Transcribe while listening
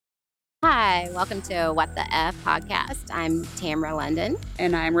Hi, welcome to What the F podcast. I'm Tamara London.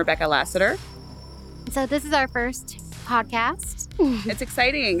 And I'm Rebecca Lassiter. So this is our first podcast. It's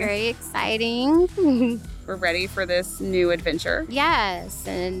exciting. Very exciting. We're ready for this new adventure. Yes,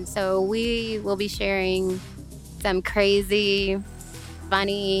 and so we will be sharing some crazy,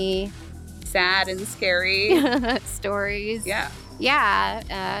 funny, sad and scary stories. Yeah.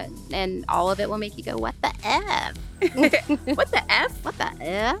 Yeah, and all of it will make you go, what the F? What the F? What the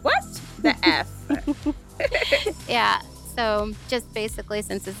F? What the F? Yeah. So just basically,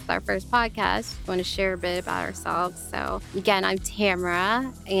 since this is our first podcast, we want to share a bit about ourselves. So again, I'm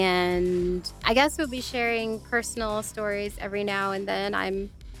Tamara, and I guess we'll be sharing personal stories every now and then. I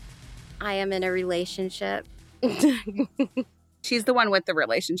am in a relationship. She's the one with the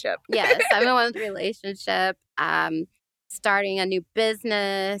relationship. Yes, I'm the one with the relationship. Starting a new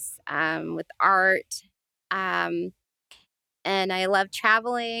business with art. And I love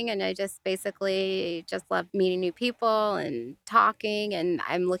traveling, and I just basically just love meeting new people and talking. And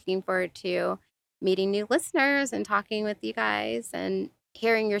I'm looking forward to meeting new listeners and talking with you guys and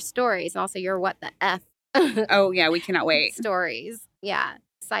hearing your stories and also your what the F Oh, yeah, we cannot wait. stories. Yeah,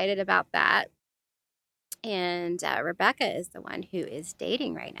 excited about that. And Rebecca is the one who is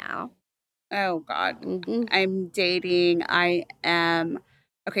dating right now. Oh, God. Mm-hmm. I'm dating.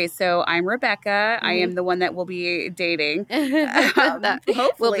 Okay, so I'm Rebecca. I am the one that will be dating.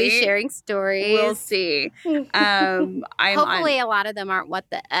 Hopefully. We'll be sharing stories. We'll see. Hopefully a lot of them aren't what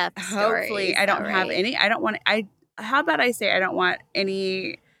the F stories. Hopefully. I don't have any. I don't want how about I say I don't want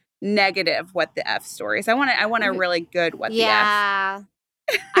any negative what the F stories. I want a really good what the F. Yeah.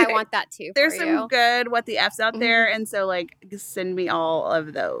 I want that too. There's some good what the F's out there, and so send me all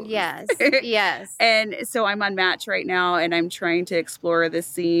of those. Yes. Yes. And so I'm on Match right now, and I'm trying to explore the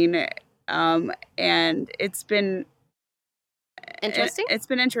scene, and it's been interesting. It's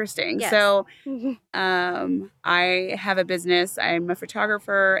been interesting. Yes. So, I have a business. I'm a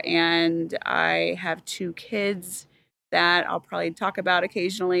photographer, and I have 2 kids that I'll probably talk about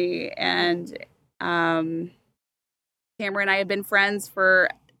occasionally, and Tamara and I have been friends for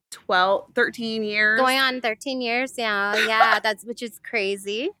 13 years. Going on 13 years. Yeah. Which is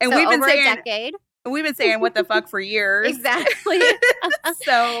crazy. And so we've been over saying, a decade. We've been saying what the fuck for years. Exactly.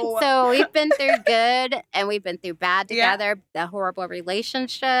 So we've been through good and we've been through bad together. Yeah. The horrible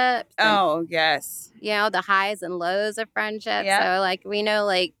relationships. Oh, yes. The highs and lows of friendship. Yeah. So we know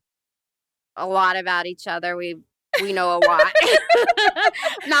a lot about each other. We know a lot.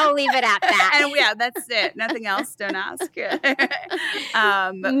 And I'll leave it at that. And yeah, that's it. Nothing else. Don't ask.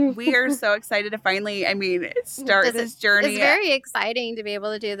 We are so excited to finally, start this journey. It's very exciting to be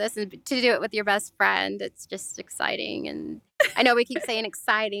able to do this and to do it with your best friend. It's just exciting. And I know we keep saying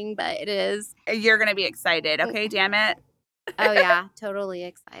exciting, but it is. You're going to be excited. Okay, damn it. Oh, yeah. Totally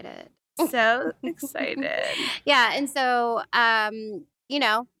excited. So excited. Yeah. And so,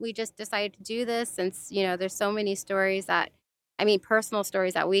 we just decided to do this since, there's so many stories personal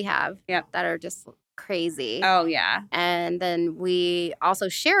stories that we have that are just crazy. Oh, yeah. And then we also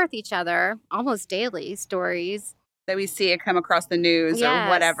share with each other almost daily stories that we see it come across the news or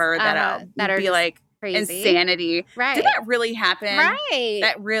whatever that are be crazy. Insanity. Right. Did that really happen? Right.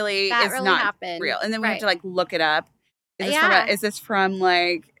 That really not happened. Real. And then we have to look it up. Is this from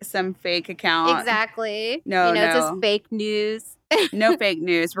some fake account? Exactly. No, It's just fake news. No fake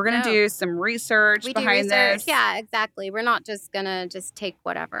news. We're going to do some research behind this. Yeah, exactly. We're not just going to just take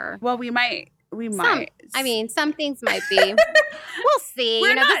whatever. Well, we might. Some things might be. We'll see.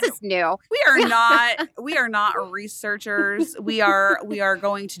 This is new. We are not researchers. We are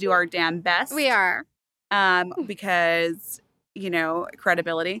going to do our damn best. We are. Because,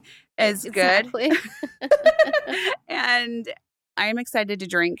 credibility is exactly. Good. And I'm excited to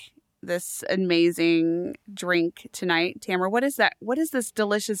drink this amazing drink tonight. Tamara, what is that? What is this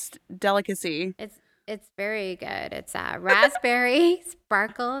delicious delicacy? It's very good. It's a raspberry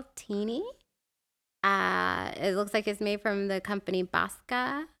sparkle teeny. It looks like it's made from the company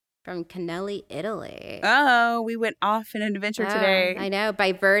Bosca from Canelli, Italy. Oh, we went off an adventure today. I know.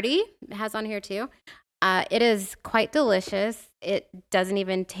 By Verdi. It has on here too. It is quite delicious. It doesn't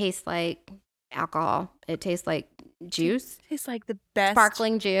even taste like alcohol. It tastes like juice. It tastes like the best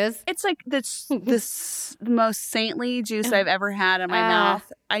sparkling juice. It's like the most saintly juice I've ever had in my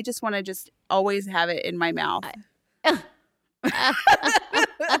mouth. I just want to always have it in my mouth.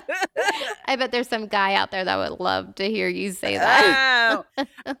 I bet there's some guy out there that would love to hear you say that. Oh,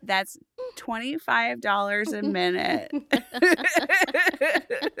 that's $25 a minute.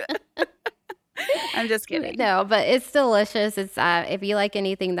 I'm just kidding. No, but it's delicious. It's if you like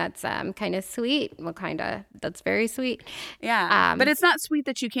anything that's kind of sweet, that's very sweet. Yeah. But it's not sweet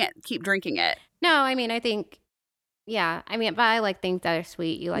that you can't keep drinking it. No, I mean, I think, yeah. I mean, but I like things that are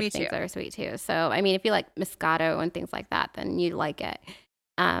sweet. You like Me things too. that are sweet too. So, I mean, if you like Moscato and things like that, then you like it.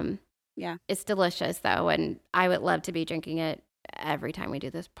 Yeah. It's delicious though. And I would love to be drinking it every time we do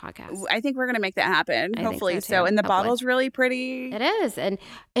this podcast. I think we're going to make that happen. I think Hopefully. so, too. And the Hopefully. bottle's really pretty. It is. And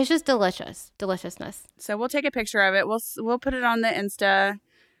it's just deliciousness. So we'll take a picture of it. We'll put it on the Insta.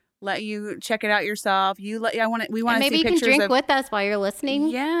 Let you check it out yourself. We want to see pictures. Maybe you can drink with us while you're listening.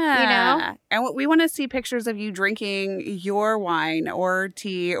 Yeah. And we want to see pictures of you drinking your wine or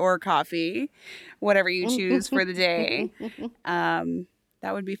tea or coffee, whatever you choose for the day.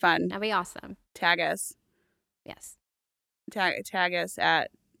 That would be fun. That'd be awesome. Tag us. Yes. Tag us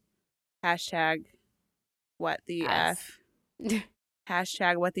at hashtag what the F.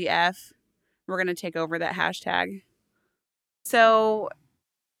 Hashtag what the F. We're going to take over that hashtag. So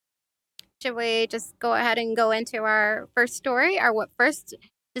should we just go ahead and go into our first story?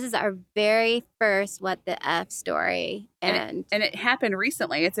 This is our very first What the F story. And it happened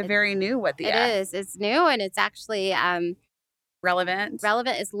recently. It's a very new What the F. It is. It's new and it's actually relevant.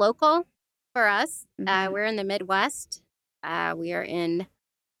 Relevant. It's local for us. Mm-hmm. We're in the Midwest. We are in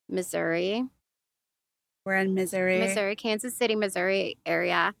Missouri. We're in Missouri, Kansas City, Missouri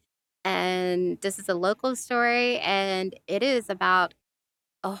area. And this is a local story and it is about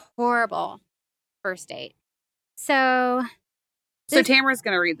a horrible first date. So Tamara's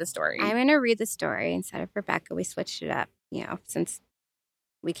going to read the story. I'm going to read the story instead of Rebecca. We switched it up, since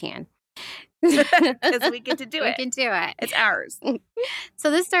we can. Because we get to do it. We can do it. It's ours. So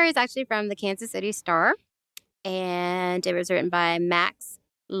this story is actually from the Kansas City Star, and it was written by Max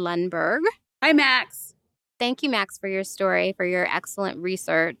Lundberg. Hi, Max. Thank you, Max, for your story, for your excellent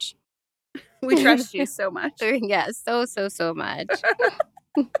research. We trust you so much. Yes, so much.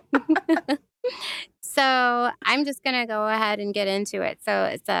 So I'm just going to go ahead and get into it. So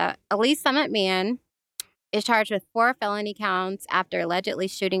it's a Elise Summit man is charged with 4 felony counts after allegedly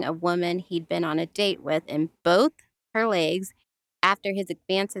shooting a woman he'd been on a date with in both her legs after his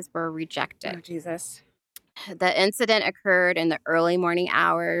advances were rejected. Oh, Jesus. The incident occurred in the early morning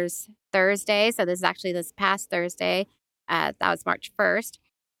hours Thursday. So this is actually this past Thursday. That was March 1st.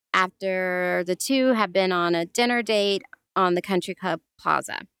 After the two have been on a dinner date on the Country Club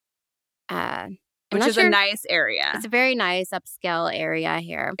Plaza. Which is a nice area. It's a very nice upscale area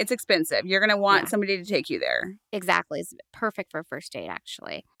here. It's expensive. You're going to want somebody to take you there. Exactly. It's perfect for a first date,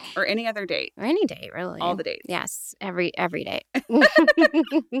 actually. Or any other date. Or any date, really. All the dates. Yes, every date.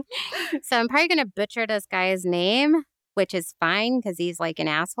 So I'm probably going to butcher this guy's name, which is fine because he's like an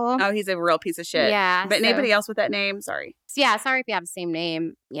asshole. Oh, he's a real piece of shit. Yeah. But anybody else with that name? Sorry. Yeah, sorry if you have the same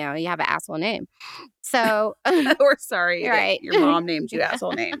name. You have an asshole name. So. We're sorry right. that your mom named you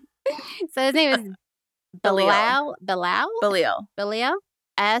asshole name. So his name is Bilal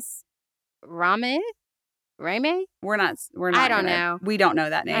S. Rame. We're not. I don't know. We don't know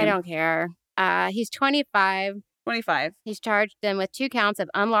that name. I don't care. He's 25. 25. He's charged then with 2 counts of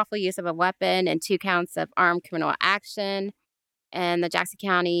unlawful use of a weapon and 2 counts of armed criminal action. And the Jackson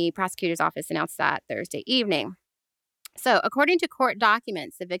County Prosecutor's Office announced that Thursday evening. So according to court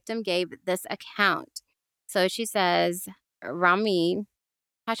documents, the victim gave this account. So she says, Rami,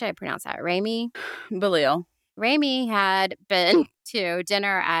 how should I pronounce that? Rami? Bilal. Rami had been to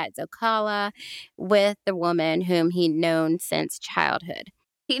dinner at Zocala with the woman whom he'd known since childhood.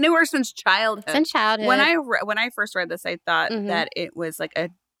 He knew her since childhood. When I first read this, I thought that it was like a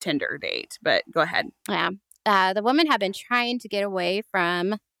Tinder date, but go ahead. Yeah. The woman had been trying to get away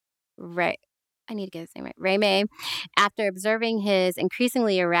from I need to get his name right. Rami, after observing his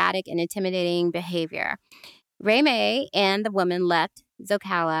increasingly erratic and intimidating behavior. Rami and the woman left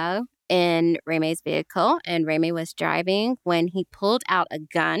Zocalo in Rami's vehicle, and Rami was driving when he pulled out a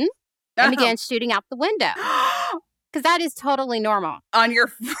gun and began shooting out the window. Because that is totally normal. On your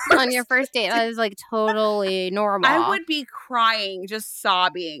first date. That is like totally normal. I would be crying, just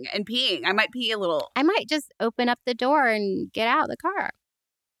sobbing and peeing. I might pee a little. I might just open up the door and get out of the car.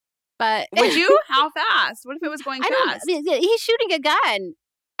 But would you? How fast? What if it was going fast? He's shooting a gun.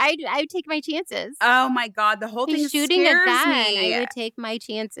 I'd take my chances. Oh my God, the whole thing shooting scares a gun. me. I would take my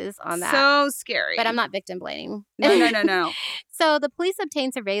chances on that. So scary. But I'm not victim blaming. No. So the police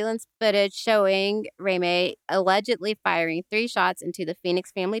obtained surveillance footage showing Rami allegedly firing 3 shots into the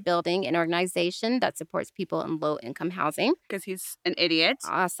Phoenix Family Building, an organization that supports people in low-income housing. Because he's an idiot.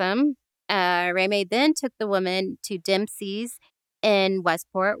 Awesome. Rami then took the woman to Dempsey's in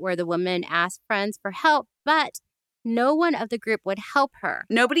Westport, where the woman asked friends for help, but no one of the group would help her.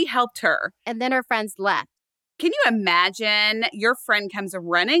 Nobody helped her. And then her friends left. Can you imagine your friend comes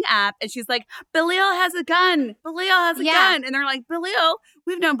running up and she's like, Belial has a gun. Belial has a gun. And they're like, Belial?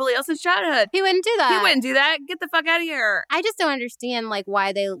 We've known Belial since childhood. He wouldn't do that. He wouldn't do that. Get the fuck out of here. I just don't understand like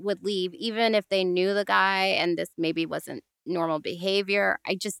why they would leave, even if they knew the guy and this maybe wasn't normal behavior.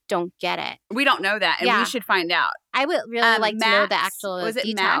 I just don't get it. We don't know that, and we should find out. I would really like to know the actual Was it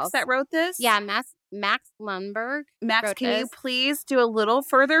details. Max that wrote this? Yeah, Max Lundberg. Max, can you please do a little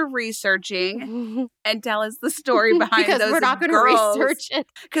further researching and tell us the story behind because those we're not going to research it.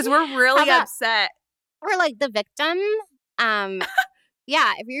 Because we're really upset. Or like the victim.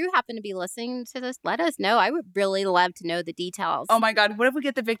 Yeah, if you happen to be listening to this, let us know. I would really love to know the details. Oh my God, what if we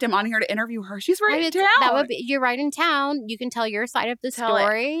get the victim on here to interview her? She's right in town. That would be, you're right in town. You can tell your side of the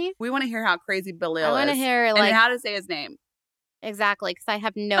story. We want to hear how crazy Belial is. I want to hear like and how to say his name. Exactly, because I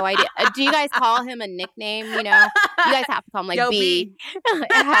have no idea. Do you guys call him a nickname? You know, you guys have to call him like Yo, B.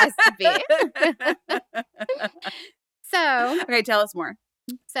 It has to be. So, okay, tell us more.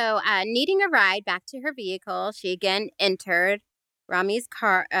 So, needing a ride back to her vehicle, she again entered Rami's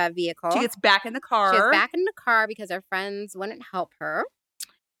car vehicle. She gets back in the car. She gets back in the car because her friends wouldn't help her.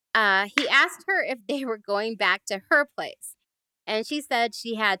 He asked her if they were going back to her place, and she said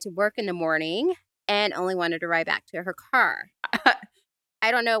she had to work in the morning and only wanted to ride back to her car.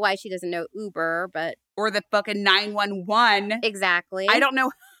 I don't know why she doesn't know Uber, but... Or the fucking 911. Exactly. I don't know.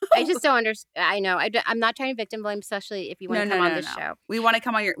 I just don't understand. I know. I'm not trying to victim blame, especially if you want to come on this show. We want to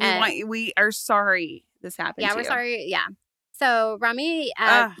come on your... We are sorry this happened to you. Yeah, we're sorry. Yeah. So Rami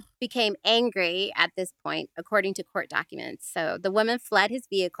became angry at this point, according to court documents. So the woman fled his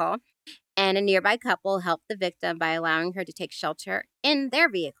vehicle, and a nearby couple helped the victim by allowing her to take shelter in their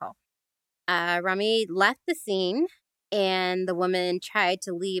vehicle. Rami left the scene, and the woman tried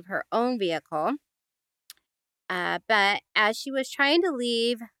to leave her own vehicle. But as she was trying to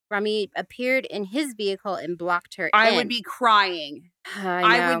leave, Rami appeared in his vehicle and blocked her in. I would be crying.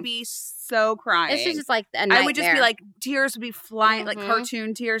 I would be so crying. This is just like a nightmare. I would just be like, tears would be flying, like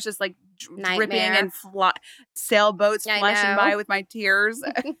cartoon tears, just like dripping and sailboats flashing by with my tears.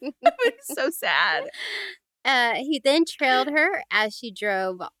 It was so sad. He then trailed her as she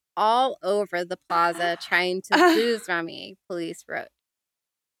drove all over the plaza trying to lose Rami, police wrote.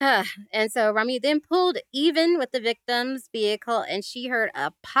 And so Rami then pulled even with the victim's vehicle, and she heard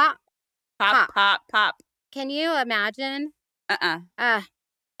a pop. Can you imagine?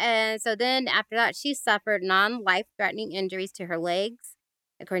 And so then after that, she suffered non-life-threatening injuries to her legs,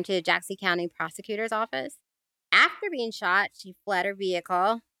 according to the Jackson County Prosecutor's Office. After being shot, she fled her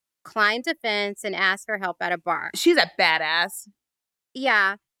vehicle, climbed a fence, and asked for help at a bar. She's a badass.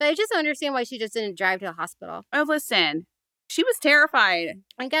 Yeah, but I just don't understand why she just didn't drive to the hospital. Oh, listen. She was terrified.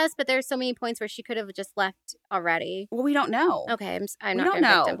 I guess, but there's so many points where she could have just left already. Well, we don't know. Okay, I'm not going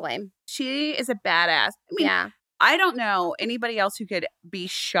to victim blame. She is a badass. I mean, I don't know anybody else who could be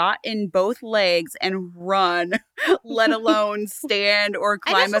shot in both legs and run, let alone stand or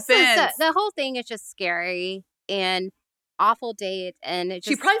climb a fence. The whole thing is just scary and awful date. And it just,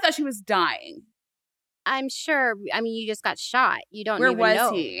 she probably thought she was dying. I'm sure. I mean, you just got shot. You don't even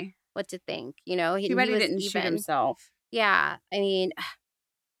know what to think. You know, he didn't shoot himself. Yeah, I mean,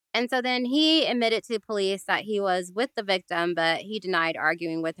 and so then he admitted to the police that he was with the victim, but he denied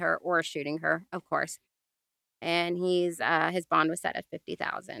arguing with her or shooting her, of course. And his bond was set at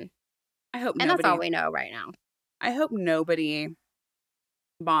 $50,000. I hope, and that's all we know right now. I hope nobody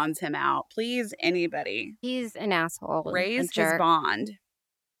bonds him out. Please, anybody. He's an asshole. Raise his bond.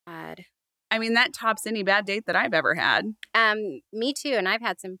 God. I mean, that tops any bad date that I've ever had. Me too, and I've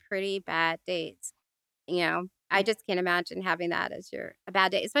had some pretty bad dates. You know, I just can't imagine having that as a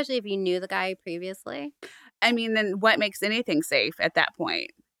bad date, especially if you knew the guy previously. I mean, then what makes anything safe at that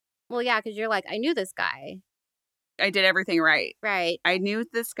point? Well, yeah, because you're like, I knew this guy. I did everything right. Right. I knew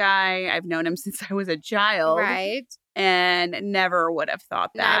this guy. I've known him since I was a child. Right. And never would have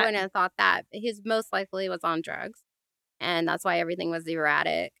thought that. No, I wouldn't have thought that. He's most likely was on drugs. And that's why everything was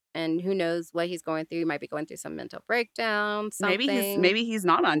erratic. And who knows what he's going through. He might be going through some mental breakdown, something. Maybe he's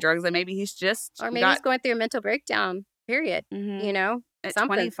not on drugs. And maybe he's just... Or maybe he's going through a mental breakdown, period. Mm-hmm. You know? At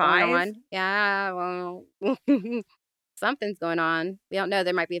something's 25? going on. Yeah, well... something's going on. We don't know.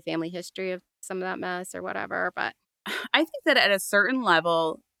 There might be a family history of some of that mess or whatever. But I think that at a certain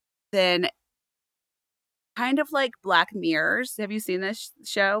level, then... kind of like Black Mirrors. Have you seen this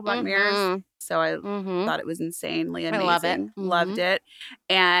show, Black Mirrors? So I thought it was insanely amazing. I love it. Loved it.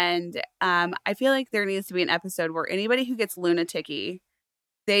 And I feel like there needs to be an episode where anybody who gets lunatic-y,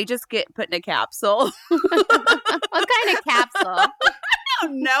 they just get put in a capsule. What kind of capsule?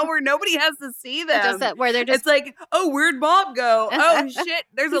 No, where nobody has to see them. Where they're just. It's like, oh, where'd Bob go? Oh shit,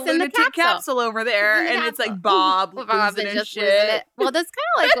 there's a lunatic capsule over there, and it's like Bob losing his shit. Well, that's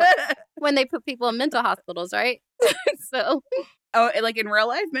kind of like when they put people in mental hospitals, right? So. Oh, like in real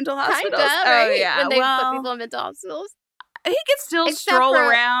life mental hospitals? Kind of, right? Oh, yeah. When they put people in mental hospitals. He can still stroll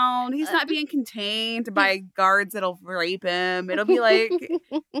around. He's not being contained by guards that'll rape him. It'll be like,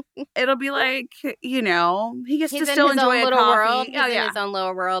 you know, he gets to still enjoy a coffee. World. He's in his own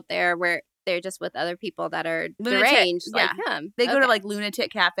little world there where they're just with other people that are deranged like him. They go to like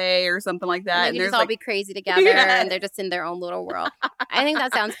Lunatic Cafe or something like that. And they just all be crazy together and they're just in their own little world. I think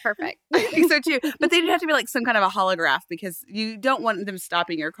that sounds perfect. I think so too. But they'd have to be like some kind of a holograph because you don't want them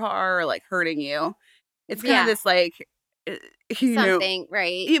stopping your car or like hurting you. It's kind of this like, you something, know,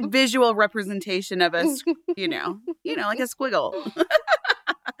 right? Visual representation of us, you know, like a squiggle.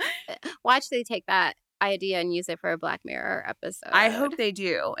 Watch they take that idea and use it for a Black Mirror episode. I hope they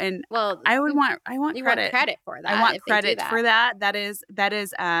do. And well, I want you credit. Want credit for that. I want credit for that. That is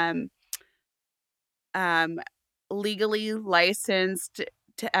legally licensed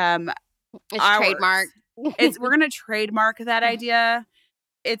to it's trademark. We're gonna trademark that idea.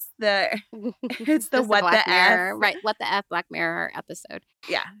 It's the what the F. Right, what the F Black Mirror episode.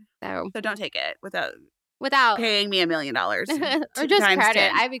 Yeah. So don't take it without paying me $1 million or just credit.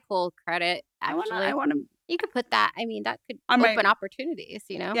 10. I'd be cool with credit. Actually, I want to. You could put that. I mean, that could open opportunities.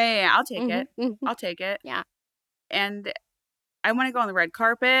 You know. Yeah. I'll take it. Mm-hmm. I'll take it. Yeah. And I want to go on the red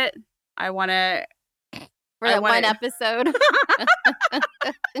carpet. I want to. For that one episode.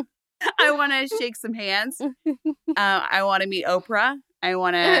 I want to shake some hands. I want to meet Oprah. I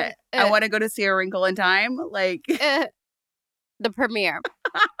want to go to see A Wrinkle in Time, like the premiere,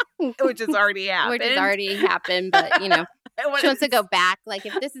 which has already happened. But you know, she wants to go back. Like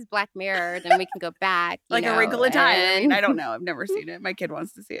if this is Black Mirror, then we can go back. Like A Wrinkle in Time. I mean, I don't know. I've never seen it. My kid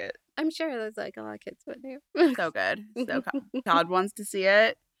wants to see it. I'm sure there's like a lot of kids would do. So good. So Todd wants to see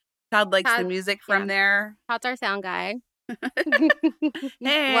it. Todd likes the music from there. Todd's our sound guy.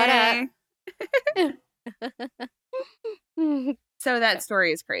 Hey, what up? So that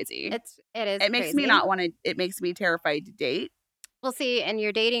story is crazy. It is. It makes me not want to. It makes me terrified to date. Well, see, and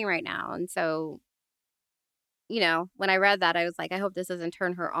you're dating right now, and so, you know, when I read that, I was like, I hope this doesn't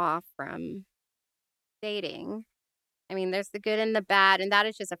turn her off from dating. I mean, there's the good and the bad, and that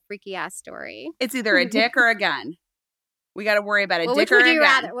is just a freaky ass story. It's either a dick or a gun. We got to worry about a dick or a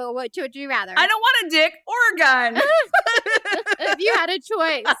gun. Which would you rather? I don't want a dick or a gun. If you had a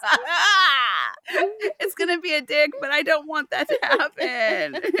choice. It's going to be a dick, but I don't want that to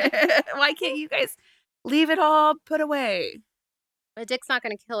happen. Why can't you guys leave it all put away? A dick's not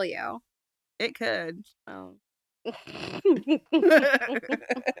going to kill you. It could. Oh.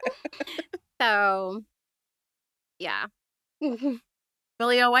 So, yeah. Billy,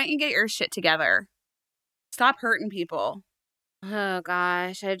 why don't you get your shit together? Stop hurting people. Oh,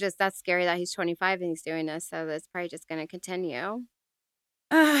 gosh. That's scary that he's 25 and he's doing this. So that's probably just going to continue.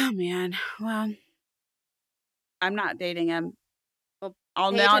 Oh, man. Well, I'm not dating him. Well,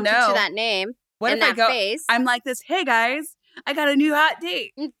 I'll now know. To that name. What if I go? Face. I'm like this. Hey, guys, I got a new hot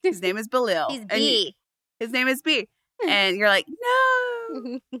date. His name is Belil. He's B. His name is B. And you're like,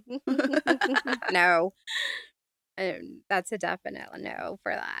 no. No. That's a definite no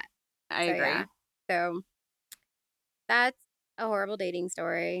for that. I agree. Yeah. So that's a horrible dating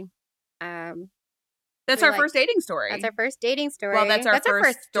story. That's our first dating story. That's our first dating story. Well, that's our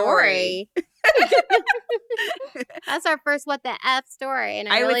first story. That's our first what the F story. And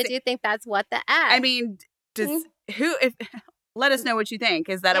I really do think that's what the F. I mean, let us know what you think.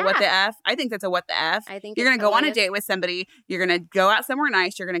 Is that a what the F? I think that's a what the F. I think you're going to go on a date with somebody. You're going to go out somewhere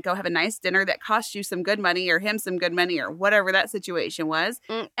nice. You're going to go have a nice dinner that costs you some good money or him some good money or whatever that situation was.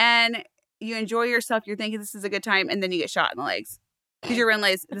 And you enjoy yourself. You're thinking this is a good time. And then you get shot in the legs. Because you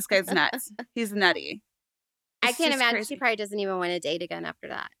realize this guy's nuts. He's nutty. I can't imagine. Crazy. She probably doesn't even want to date again after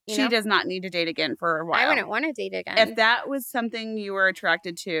that. She does not need to date again for a while. I wouldn't want to date again. If that was something you were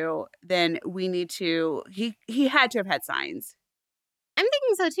attracted to, then we need to. He had to have had signs. I'm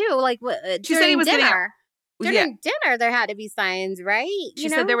thinking so too. Like she said he was dinner. During dinner, there had to be signs, right? She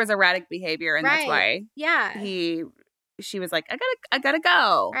said there was erratic behavior, and that's why. Yeah. She was like, I gotta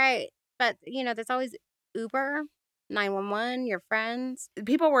go. Right, but there's always Uber. 911, your friends.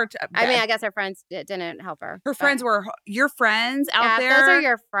 People were... I mean, I guess her friends didn't help her. Her friends were... Your friends out there... those are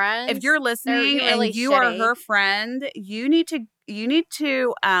your friends. If you're listening really and you are her friend, you need to...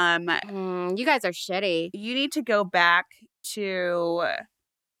 You guys are shitty. You need to go back to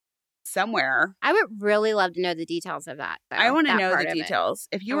somewhere. I would really love to know the details of that, though. I want to that know part the of it. details.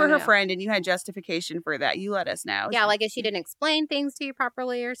 If you I were wanna her know. friend and you had justification for that, you let us know. Yeah, like if she didn't explain things to you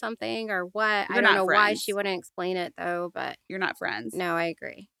properly or something or what. You're I don't not know why friends. she wouldn't explain it, though, but You're not friends. no, I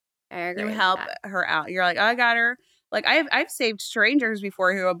agree. I agree You with help that. her out. You're like, oh, I got her. Like I've saved strangers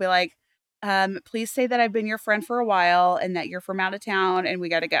before who will be like, please say that I've been your friend for a while and that you're from out of town and we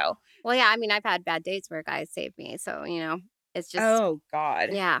got to go. Well, yeah, I mean, I've had bad dates where guys saved me, so, it's just, Oh God.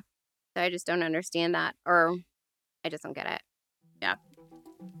 yeah. So I just don't understand that, or I just don't get it. Yeah.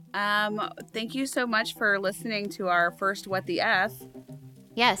 Thank you so much for listening to our first What the F.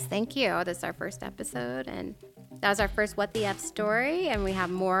 Yes, thank you. This is our first episode, and that was our first What the F story, and we have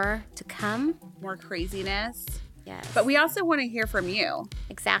more to come. More craziness. Yes. But we also want to hear from you.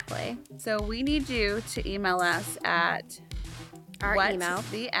 Exactly. So we need you to email us at Our email.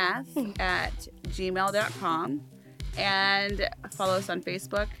 whatthef@gmail.com and follow us on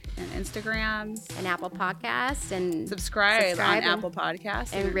Facebook and Instagram. And Apple Podcasts, and Subscribe on and- Apple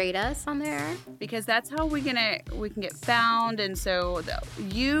Podcasts. and rate us on there. Because that's how we can get found, and so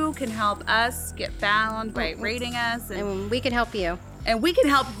you can help us get found by rating us, And we can help you. and we can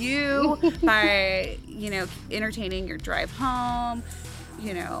help you by entertaining your drive home.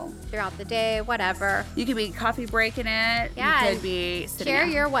 Throughout the day, whatever. You could be coffee breaking it. Yeah, You could be sitting Share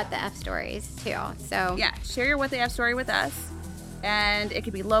out. your What the F stories, too. So Yeah, share your What the F story with us. And it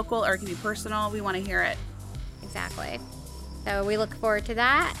could be local or it could be personal. We want to hear it. Exactly. So we look forward to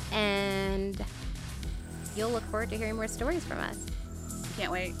that, and you'll look forward to hearing more stories from us.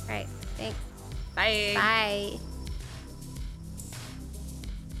 Can't wait. All right. Thanks. Bye. Bye.